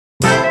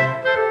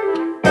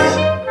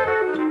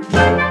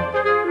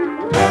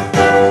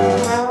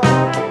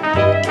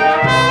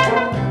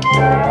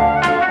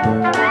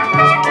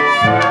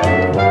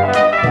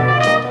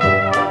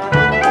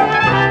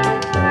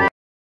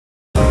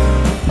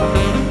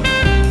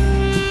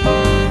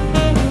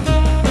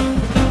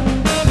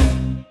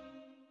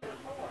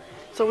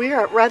So we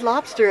are at Red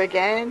Lobster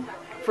again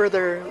for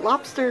their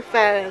Lobster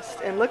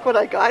Fest, and look what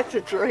I got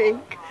to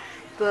drink.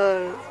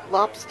 The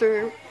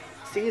Lobster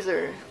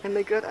Caesar, and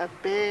they got a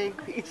big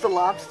piece of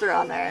lobster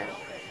on there.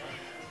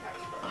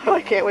 Oh,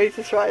 I can't wait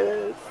to try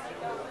this.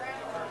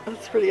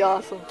 That's pretty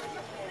awesome.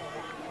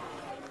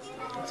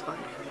 That's fun.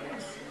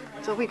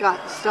 So we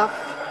got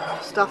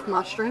stuffed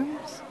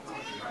mushrooms.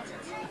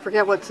 I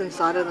forget what's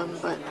inside of them,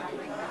 but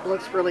it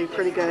looks really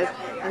pretty good.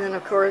 And then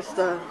of course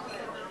the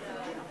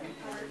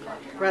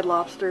Red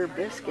Lobster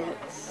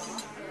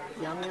biscuits.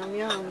 Yum, yum,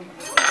 yum.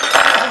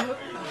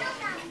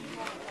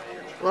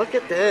 Look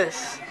at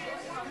this.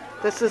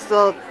 This is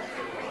the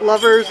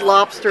Lover's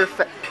Lobster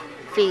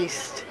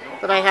Feast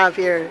that I have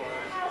here.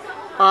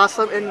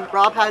 Awesome. And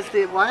Rob has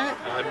the what?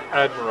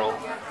 Admiral.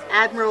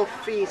 Admiral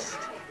Feast.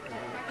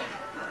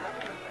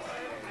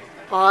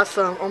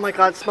 Awesome. Oh my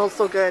god, it smells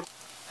so good.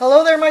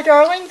 Hello there, my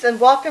darlings, and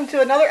welcome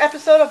to another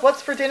episode of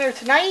What's for Dinner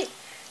Tonight.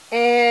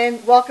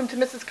 And welcome to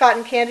Mrs.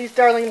 Cotton Candy's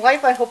Darling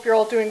Life. I hope you're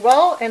all doing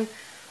well and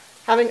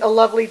having a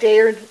lovely day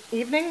or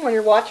evening when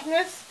you're watching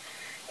this.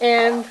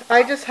 And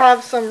I just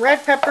have some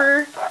red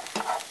pepper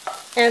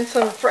and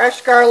some fresh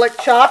garlic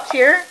chopped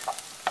here.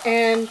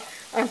 And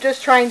I'm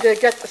just trying to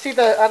see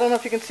the, I don't know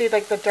if you can see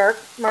like the dark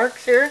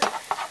marks here.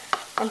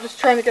 I'm just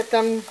trying to get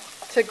them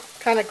to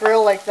kind of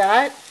grill like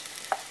that.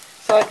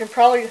 So I can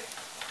probably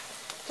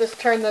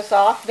just turn this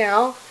off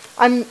now.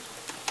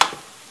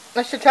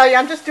 I should tell you,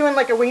 I'm just doing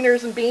like a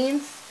wieners and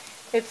beans.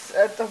 It's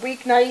a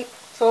weeknight,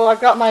 so I've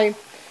got my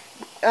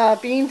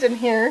beans in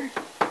here.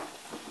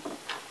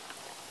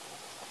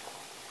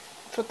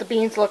 That's what the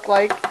beans look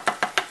like.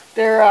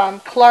 They're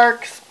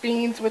Clark's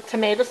beans with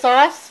tomato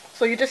sauce.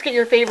 So you just get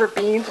your favorite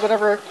beans,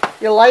 whatever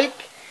you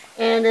like.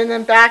 And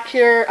then back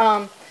here,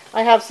 I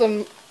have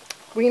some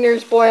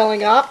wieners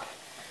boiling up.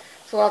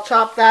 So I'll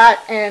chop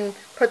that and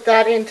put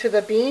that into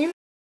the beans.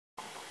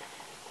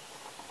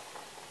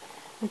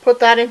 And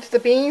put that into the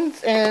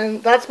beans,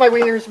 and that's my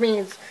wieners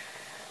beans.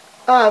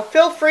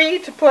 Feel free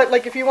to put,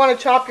 like if you want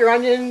to chop your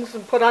onions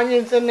and put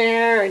onions in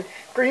there and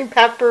green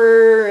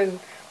pepper and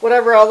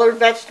whatever other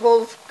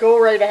vegetables, go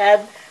right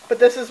ahead. But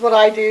this is what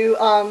I do.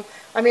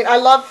 I mean, I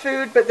love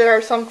food, but there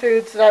are some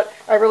foods that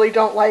I really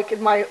don't like, and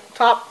my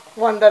top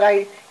one that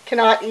I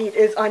cannot eat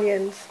is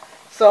onions.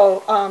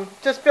 So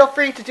just feel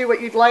free to do what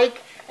you'd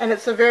like, and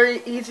it's a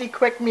very easy,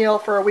 quick meal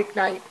for a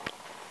weeknight.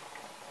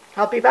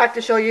 I'll be back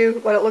to show you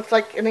what it looks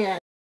like in the end.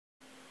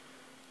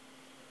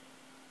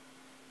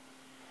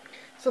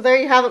 So there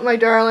you have it, my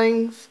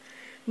darlings.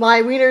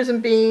 My wieners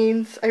and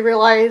beans. I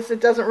realize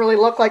it doesn't really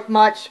look like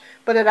much,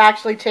 but it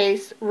actually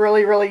tastes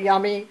really, really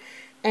yummy.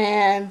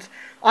 And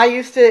I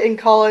used to, in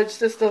college,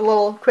 just a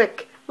little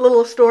quick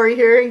little story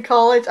here. In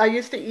college, I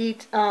used to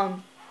eat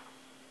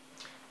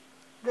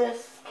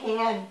this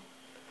can.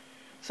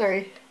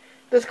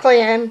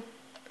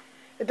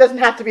 It doesn't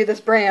have to be this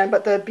brand,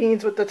 but the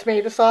beans with the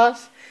tomato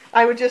sauce.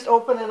 I would just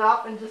open it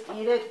up and just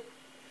eat it.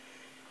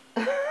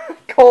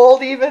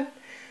 Cold even.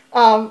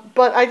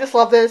 But I just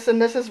love this,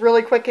 and this is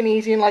really quick and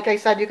easy, and like I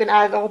said, you can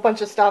add a whole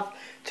bunch of stuff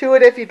to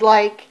it if you'd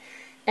like,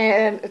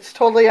 and it's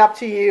totally up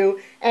to you.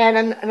 And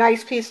a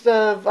nice piece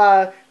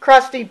of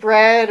crusty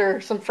bread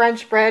or some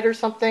French bread or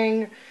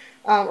something,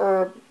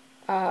 or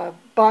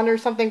bun or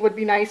something would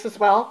be nice as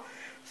well.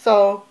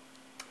 So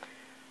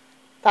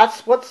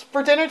that's what's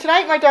for dinner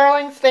tonight, my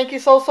darlings. Thank you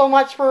so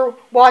much for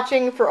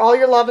watching, for all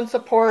your love and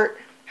support.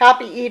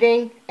 Happy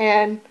eating,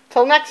 and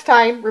till next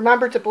time,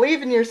 remember to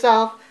believe in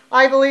yourself.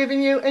 I believe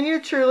in you, and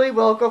you truly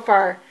will go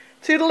far.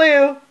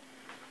 Toodaloo.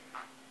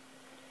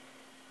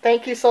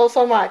 Thank you so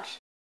much.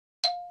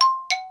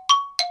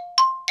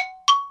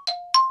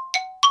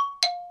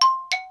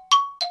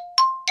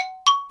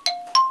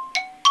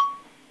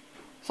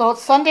 So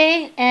it's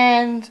Sunday,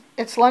 and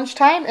it's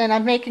lunchtime, and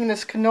I'm making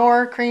this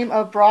Knorr cream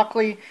of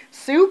broccoli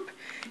soup.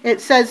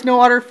 It says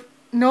no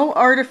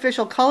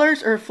artificial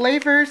colors or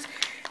flavors,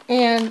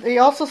 and they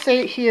also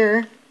say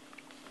here,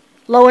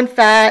 low in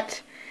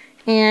fat,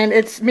 and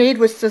it's made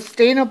with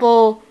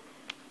sustainable,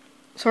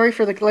 sorry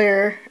for the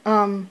glare,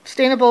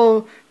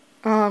 sustainable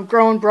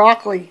grown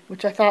broccoli,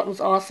 which I thought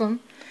was awesome.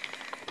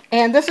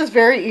 And this is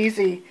very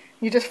easy.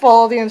 You just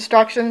follow the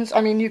instructions. I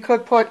mean, you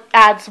could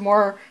add some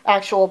more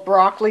actual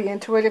broccoli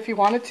into it if you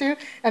wanted to.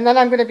 And then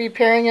I'm going to be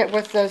pairing it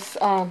with this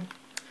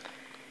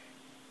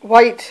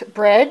white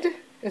bread.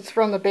 It's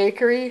from the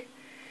bakery.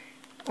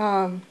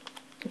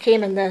 It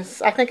came in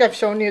this. I think I've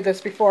shown you this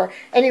before.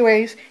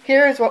 Anyways,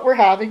 here is what we're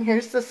having.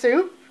 Here's the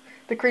soup.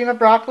 The cream of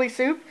broccoli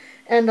soup,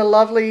 and the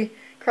lovely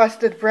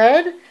crusted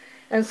bread,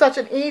 and such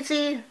an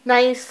easy,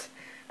 nice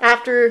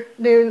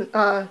afternoon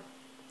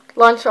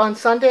lunch on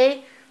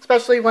Sunday,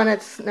 especially when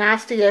it's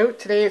nasty out.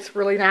 Today it's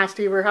really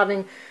nasty. We're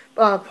having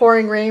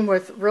pouring rain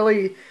with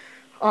really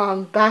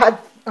bad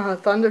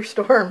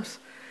thunderstorms.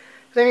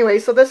 But anyway,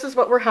 so this is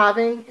what we're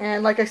having,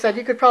 and like I said,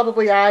 you could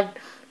probably add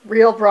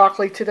real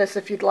broccoli to this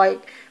if you'd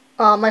like.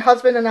 My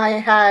husband and I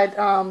had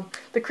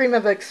the cream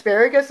of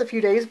asparagus a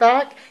few days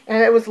back,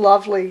 and it was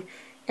lovely.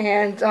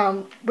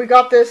 And we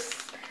got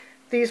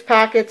these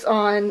packets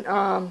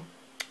on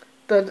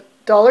the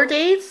Dollar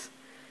Days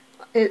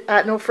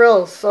at No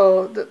Frills.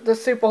 So the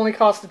soup only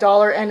costs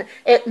 $1, and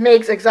it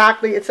makes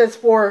exactly, it says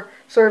 4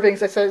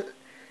 servings,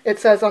 it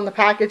says on the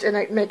package, and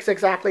it makes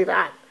exactly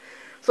that.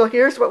 So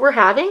here's what we're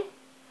having,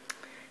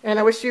 and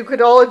I wish you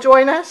could all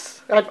join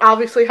us. I'd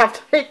obviously have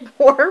to make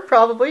more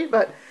probably,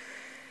 but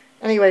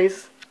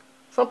anyways,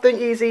 something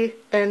easy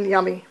and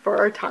yummy for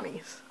our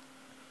tummies.